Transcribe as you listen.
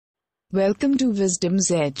Welcome to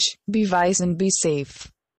Wisdom's Edge. Be wise and be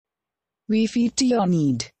safe. We feed to your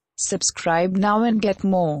need. Subscribe now and get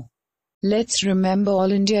more. Let's remember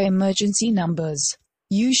all India emergency numbers.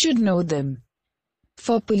 You should know them.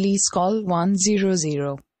 For police, call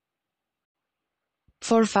 100.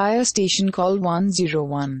 For fire station, call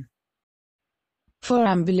 101. For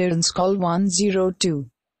ambulance, call 102.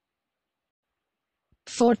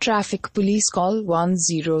 For traffic police, call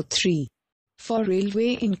 103. For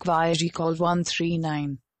railway inquiry, call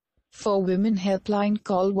 139. For women helpline,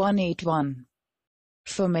 call 181.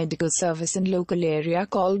 For medical service in local area,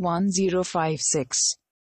 call 1056.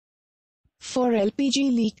 For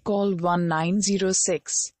LPG leak, call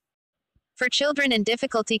 1906. For children in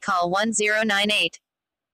difficulty, call 1098.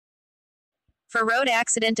 For road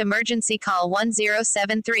accident emergency, call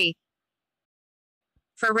 1073.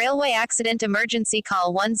 For railway accident emergency,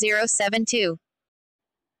 call 1072.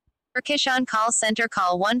 For Kishan call center,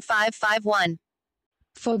 call 1551.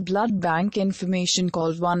 For blood bank information,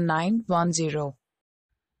 call 1910.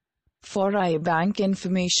 For eye bank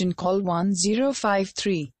information, call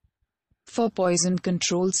 1053. For poison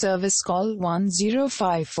control service, call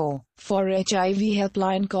 1054. For HIV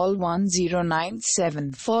helpline, call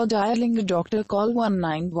 1097. For dialing a doctor, call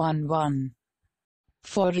 1911.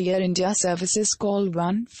 For Air India services, call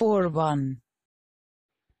 141.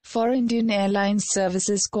 For Indian Airlines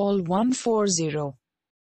services, call 140.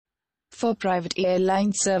 For private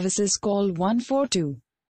airline services, call 142.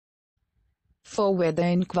 For weather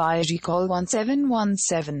inquiry, call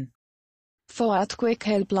 1717. For earthquake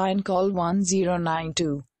helpline, call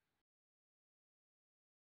 1092.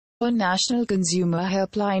 For National Consumer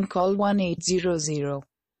Helpline, call 1800.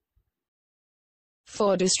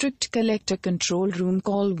 For District Collector Control Room,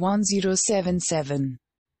 call 1077.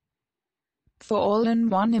 For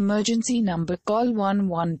all-in-one emergency number, call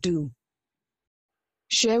 112.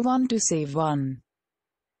 Share one to save one.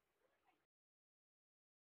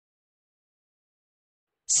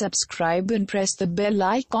 Subscribe and press the bell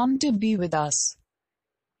icon to be with us.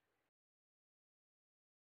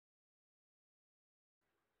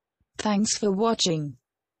 Thanks for watching.